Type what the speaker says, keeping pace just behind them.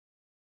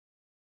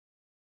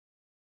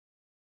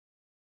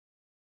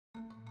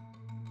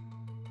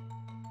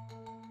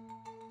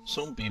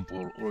Some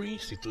people or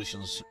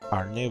institutions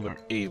are never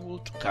able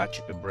to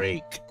catch a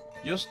break.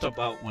 Just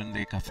about when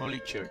the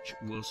Catholic Church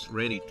was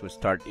ready to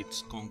start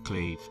its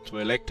conclave to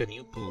elect a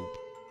new pope,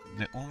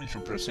 the only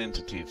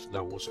representative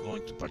that was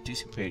going to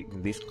participate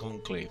in this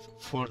conclave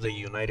for the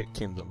United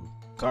Kingdom,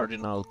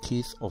 Cardinal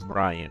Keith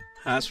O'Brien,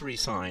 has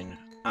resigned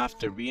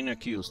after being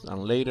accused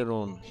and later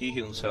on he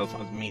himself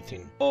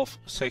admitting of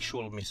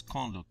sexual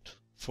misconduct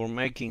for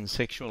making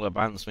sexual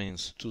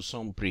advancements to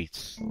some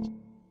priests.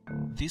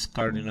 This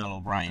Cardinal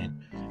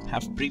O'Brien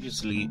have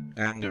previously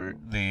angered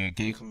the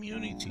gay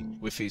community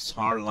with his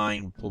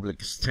hardline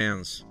public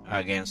stance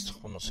against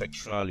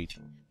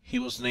homosexuality. He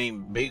was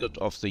named Bigot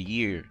of the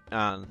Year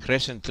and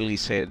recently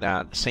said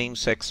that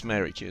same-sex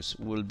marriages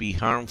will be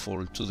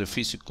harmful to the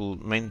physical,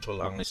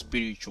 mental and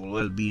spiritual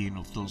well-being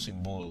of those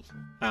involved,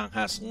 and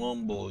has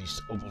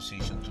long-voiced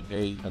opposition to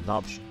gay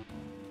adoption.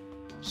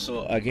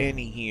 So again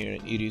in here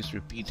it is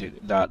repeated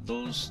that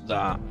those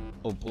that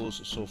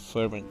oppose so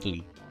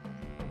fervently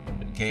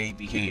gay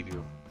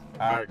behavior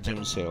are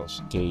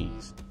themselves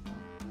gays.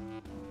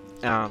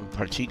 And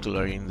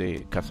particularly in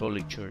the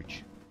Catholic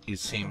Church, it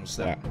seems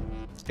that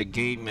a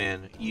gay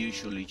man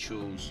usually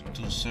choose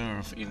to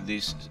serve in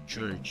this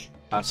church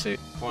as a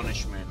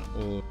punishment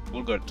or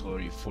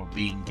purgatory for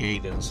being gay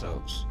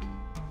themselves.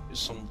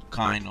 Some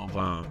kind of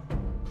a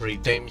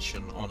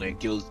redemption on a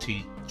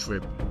guilty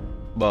trip.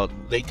 But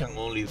they can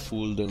only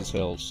fool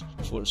themselves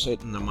for a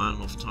certain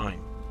amount of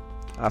time.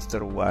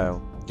 After a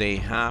while, they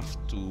have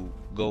to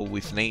go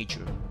with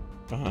nature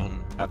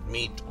and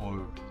admit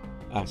or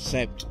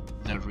accept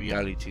the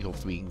reality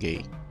of being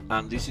gay.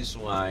 And this is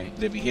why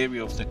the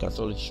behavior of the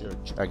Catholic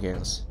Church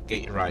against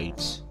gay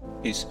rights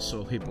is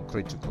so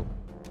hypocritical,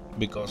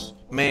 because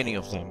many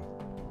of them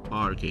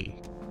are gay.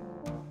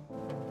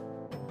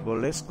 But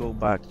let's go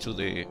back to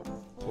the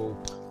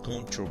Pope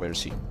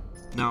controversy.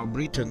 Now,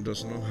 Britain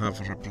does not have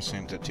a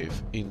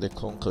representative in the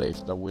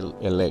conclave that will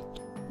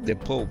elect the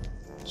Pope.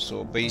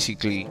 So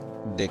basically,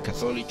 the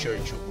Catholic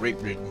Church of Great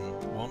Britain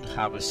won't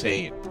have a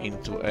say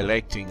into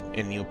electing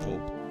a new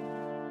Pope.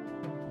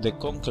 The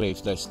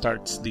conclave that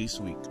starts this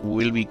week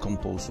will be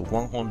composed of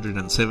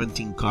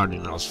 117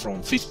 cardinals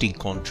from 50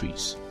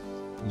 countries.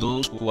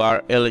 Those who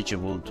are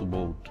eligible to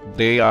vote,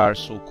 they are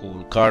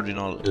so-called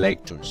cardinal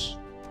electors.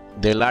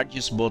 The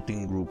largest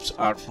voting groups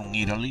are from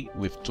Italy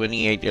with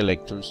 28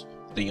 electors,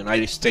 the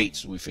United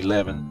States with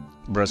 11,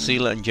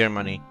 Brazil and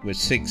Germany with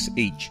 6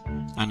 each,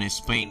 and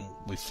Spain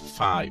with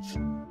 5.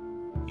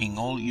 In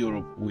all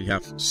Europe we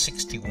have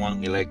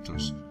 61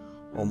 electors,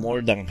 or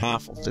more than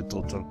half of the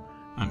total,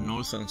 and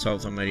North and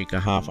South America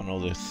have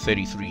another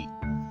 33.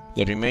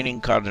 The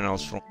remaining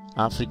cardinals from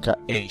Africa,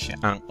 Asia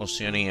and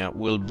Oceania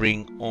will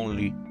bring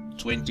only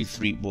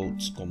 23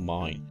 votes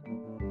combined.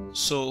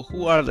 So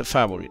who are the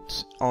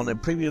favorites? On a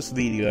previous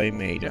video I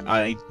made,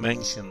 I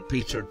mentioned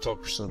Peter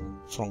Turkson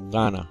from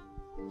Ghana.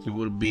 He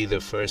will be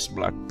the first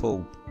black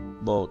pope,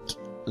 but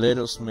let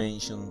us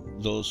mention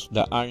those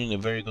that are in a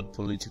very good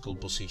political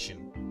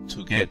position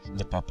to get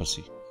the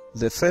papacy.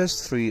 The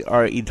first three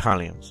are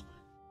Italians: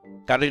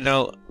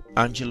 Cardinal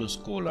Angelo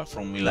Scola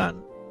from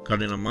Milan,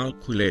 Cardinal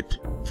Malquilet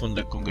from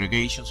the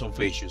Congregations of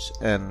Jesus,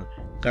 and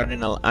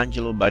Cardinal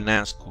Angelo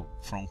Banasco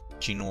from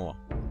Genoa.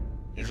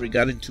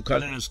 Regarding to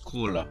Cardinal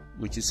Scola,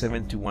 which is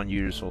 71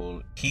 years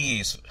old, he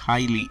is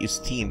highly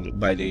esteemed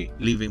by the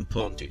living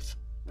pontiff.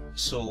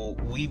 So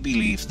we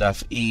believe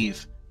that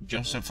if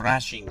Joseph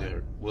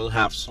Ratzinger will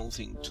have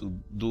something to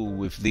do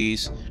with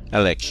this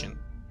election,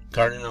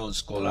 Cardinal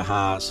Scola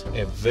has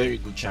a very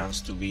good chance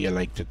to be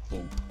elected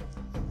Pope.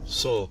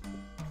 So,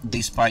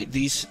 despite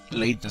this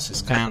latest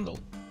scandal,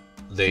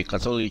 the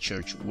Catholic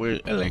Church will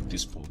elect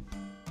this Pope.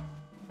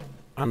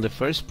 And the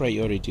first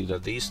priority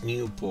that this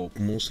new Pope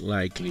most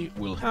likely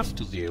will have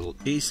to deal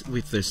is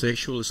with the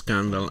sexual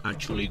scandal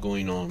actually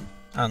going on,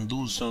 and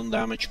do some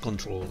damage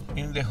control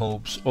in the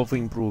hopes of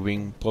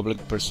improving public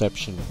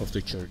perception of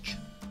the Church.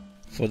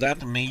 For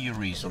that major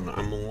reason,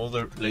 among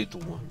other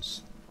little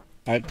ones,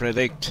 I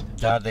predict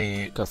that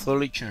the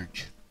Catholic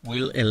Church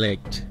will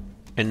elect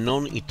a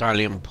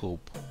non-Italian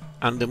Pope,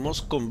 and the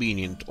most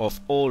convenient of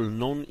all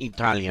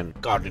non-Italian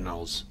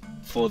cardinals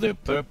for the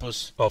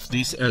purpose of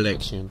this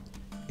election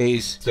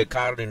is the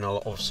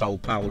Cardinal of Sao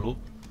Paulo,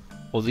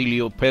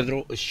 Odilio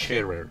Pedro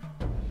Scherer.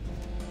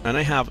 And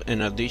I have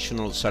an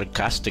additional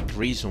sarcastic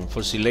reason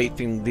for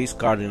selecting this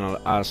cardinal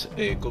as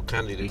a good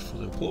candidate for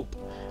the Pope,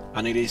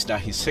 and it is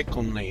that his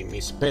second name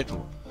is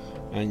Pedro.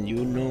 And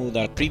you know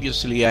that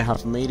previously I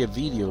have made a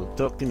video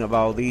talking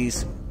about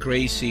this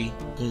crazy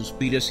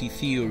conspiracy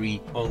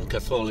theory on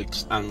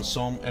Catholics and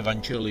some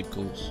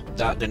evangelicals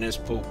that the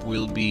next Pope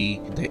will be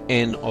the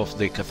end of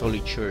the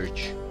Catholic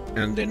Church,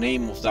 and the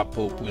name of that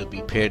Pope will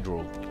be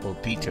Pedro or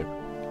Peter.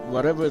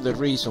 Whatever the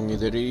reason,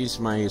 it is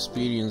my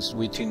experience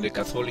within the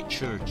Catholic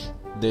Church,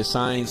 the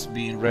science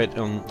being read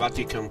on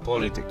Vatican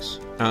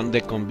politics, and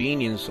the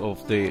convenience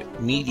of the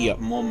media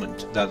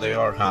moment that they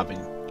are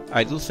having.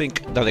 I do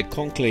think that the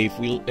conclave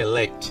will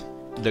elect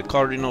the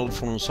Cardinal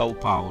from Sao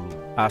Paulo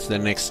as the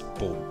next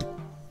Pope.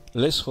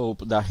 Let's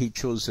hope that he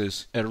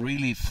chooses a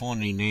really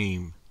funny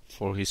name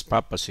for his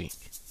papacy.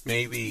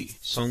 Maybe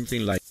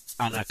something like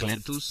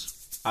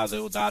Anacletus,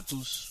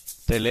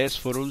 Adeodatus,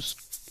 Telesphorus,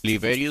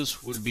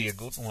 Liberius will be a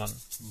good one,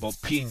 but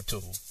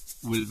Pinto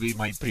will be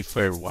my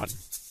preferred one.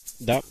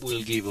 That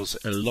will give us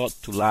a lot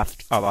to laugh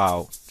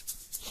about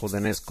for the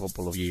next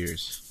couple of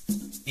years.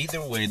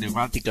 Either way, the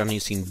Vatican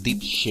is in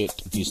deep shit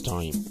this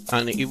time,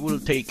 and it will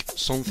take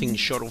something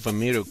short of a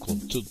miracle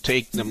to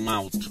take them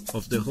out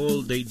of the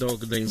hole they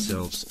dug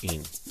themselves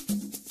in.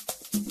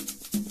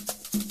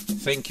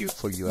 Thank you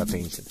for your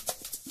attention.